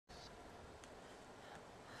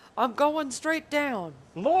I'm going straight down.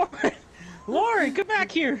 Lauren! Lauren, come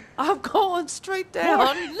back here! I'm going straight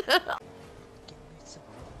down.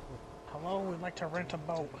 Hello, we'd like to rent a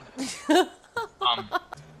boat.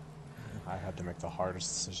 I had to make the hardest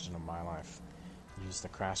decision of my life. Use the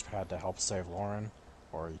crash pad to help save Lauren,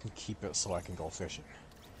 or you can keep it so I can go fishing.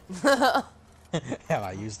 And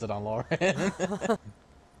I used it on Lauren.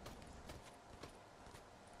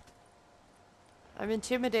 I'm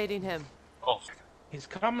intimidating him. Oh. He's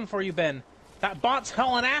coming for you, Ben. That bot's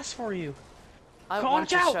hauling ass for you. I Call want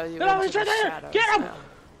to out. show you No, into he's right the there. shadows Get him! now.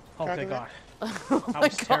 Oh, thank God. Oh I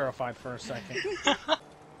was terrified for a second.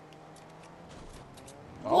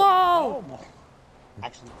 Whoa! Oh.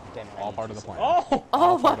 Actually, Ben, All part of the plan. Oh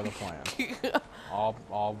all my part of the plan. God.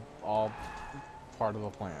 All part of the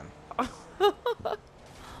plan.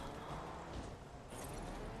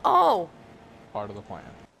 Oh! Part of the plan.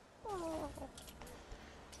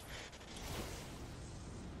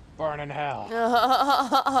 Burn in hell.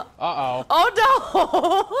 Uh-oh. Oh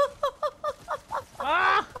no!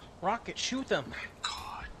 Ah! Rocket, shoot them.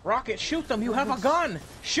 God. Rocket, shoot them. You have a gun.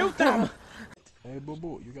 Shoot them. Hey, boo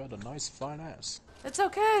boo, you got a nice fine ass. It's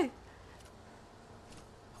okay.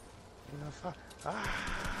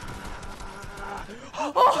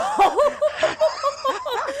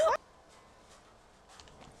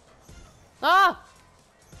 Ah!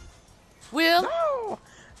 Will? No!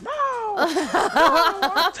 No!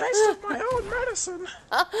 I tasted my own medicine.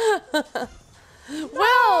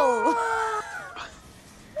 Will!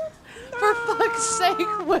 For fuck's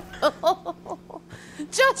sake, Will!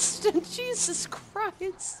 Justin, Jesus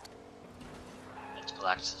Christ! It's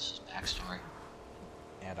Galactus' backstory.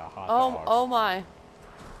 And a hot dog. Oh my.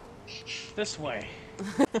 This way.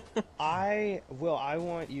 I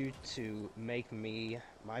want you to make me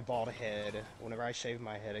my bald head whenever I shave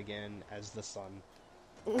my head again as the sun.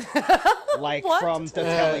 Like What? from the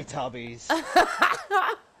Teletubbies.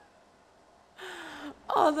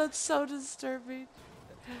 Oh, that's so disturbing.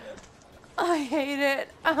 I hate it.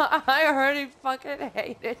 I already fucking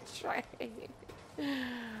hate it, Trey.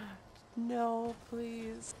 No,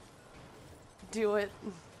 please. Do it.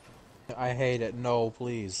 I hate it. No,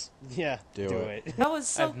 please. Yeah, Do it. That was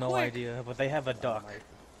so I have no quick. idea, but they have a duck.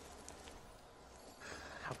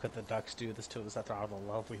 How could the ducks do this to us after all the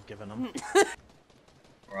love we've given them?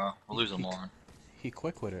 Bro, we're losing Lauren. He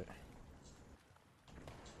quick with it.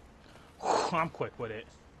 I'm quick with it.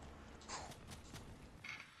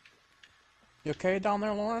 You okay down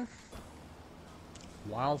there, Lauren?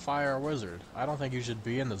 Wildfire Wizard. I don't think you should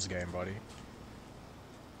be in this game, buddy.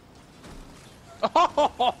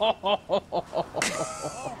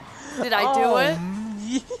 Did I do it?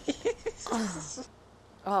 Yes.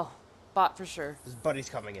 Oh, bot for sure. His buddy's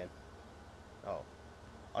coming in. Oh.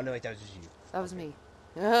 Oh no, wait, that was just you. That was me.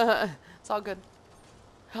 It's all good.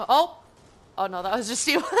 Oh! Oh no, that was just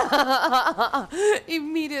you.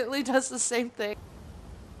 Immediately does the same thing.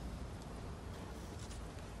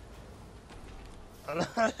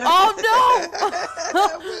 Oh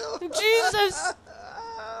no! Jesus!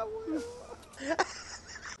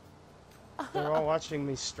 They're all watching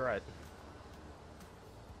me strut.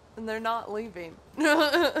 And they're not leaving.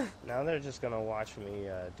 Now they're just gonna watch me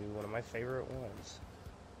do one of my favorite ones.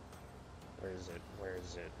 Where is it? Where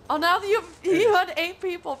is it? Oh, now you had 8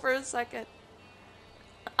 people for a second.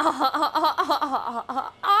 People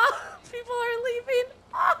are leaving.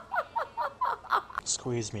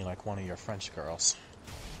 Squeeze me like one of your French girls.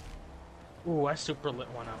 Ooh, I super lit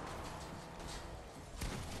one up.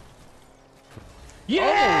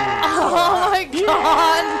 Yeah! Oh my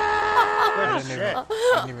god! I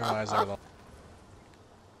didn't even realize I was.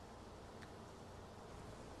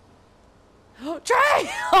 Trey!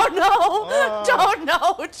 Oh no! Don't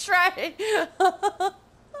know, Trey!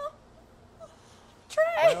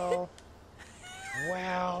 Trey!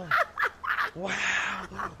 Well,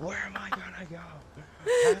 where am I gonna go?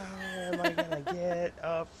 How am I gonna get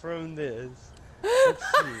up from this? Let's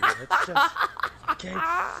see, let's just get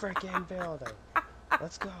freaking building.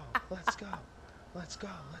 Let's go, let's go, let's go,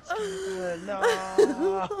 let's go. No!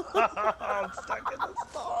 I'm stuck in the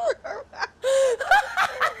storm!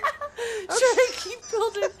 Trey, keep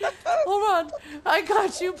building. Hold on. I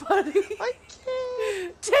got you, buddy. I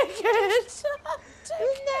can't! Take it! Take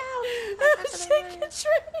it now! Take it,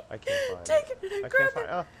 Trey! I can't find Take it. it! I Grab can't it!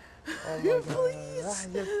 find Oh my god. Please!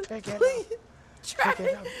 Just pick it Please! up. Trey! Pick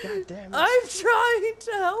it up, god damn it. I'm trying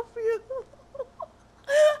to help you.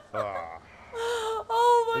 Ah.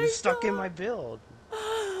 Oh my I'm stuck god. in my build.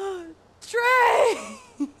 Trey!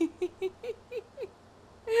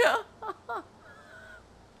 Yeah.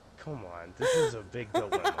 Come on, this is a big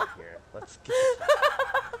dilemma here. Let's get this.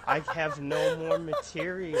 I have no more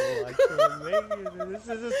material. I can't make it. This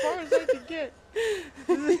is as far as I can get.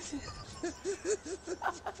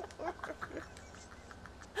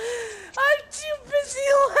 I'm too busy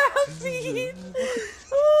laughing.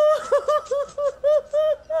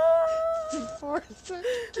 Before I can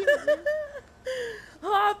get you.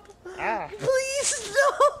 Hop, Ah. please no.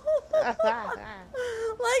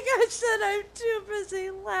 Like I said, I'm too busy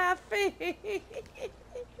laughing.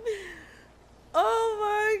 Oh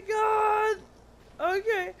my god.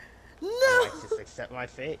 Okay. I No. might just accept my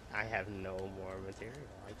fate. I have no more material.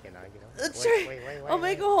 I cannot get over. That's Wait, right. wait, wait, wait. I'll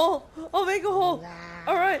make a hole. I'll make a hole. Nah.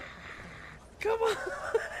 All right. Come on.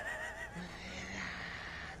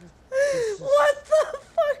 What the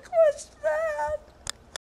fuck was that?